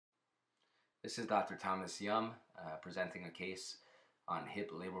This is Dr. Thomas Yum presenting a case on hip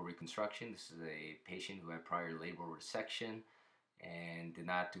labral reconstruction. This is a patient who had prior labral resection and did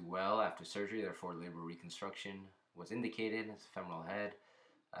not do well after surgery, therefore labral reconstruction was indicated. It's femoral head.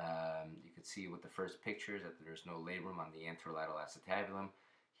 You can see with the first pictures that there's no labrum on the anterolateral acetabulum.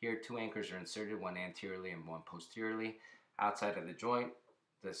 Here, two anchors are inserted, one anteriorly and one posteriorly. Outside of the joint,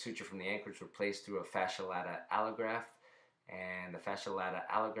 the suture from the anchors were placed through a fascia lata allograft, and the fascia lata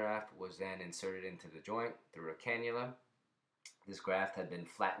allograft was then inserted into the joint through a cannula. This graft had been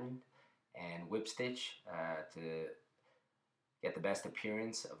flattened and whip stitched to get the best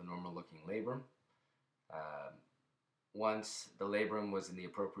appearance of a normal looking labrum. Once the labrum was in the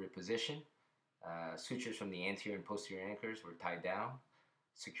appropriate position, sutures from the anterior and posterior anchors were tied down.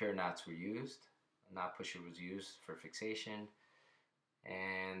 Secure knots were used. A knot pusher was used for fixation,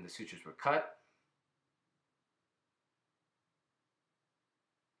 and the sutures were cut.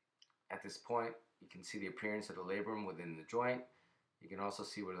 At this point, you can see the appearance of the labrum within the joint. You can also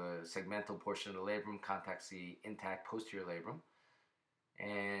see where the segmental portion of the labrum contacts the intact posterior labrum.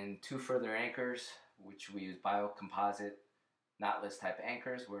 And two further anchors, which we use biocomposite knotless type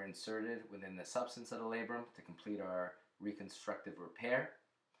anchors, were inserted within the substance of the labrum to complete our reconstructive repair.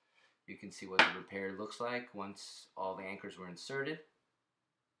 You can see what the repair looks like once all the anchors were inserted.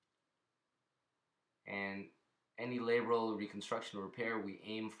 And any labral reconstruction or repair, we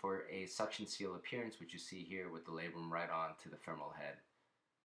aim for a suction seal appearance, which you see here with the labrum right on to the femoral head.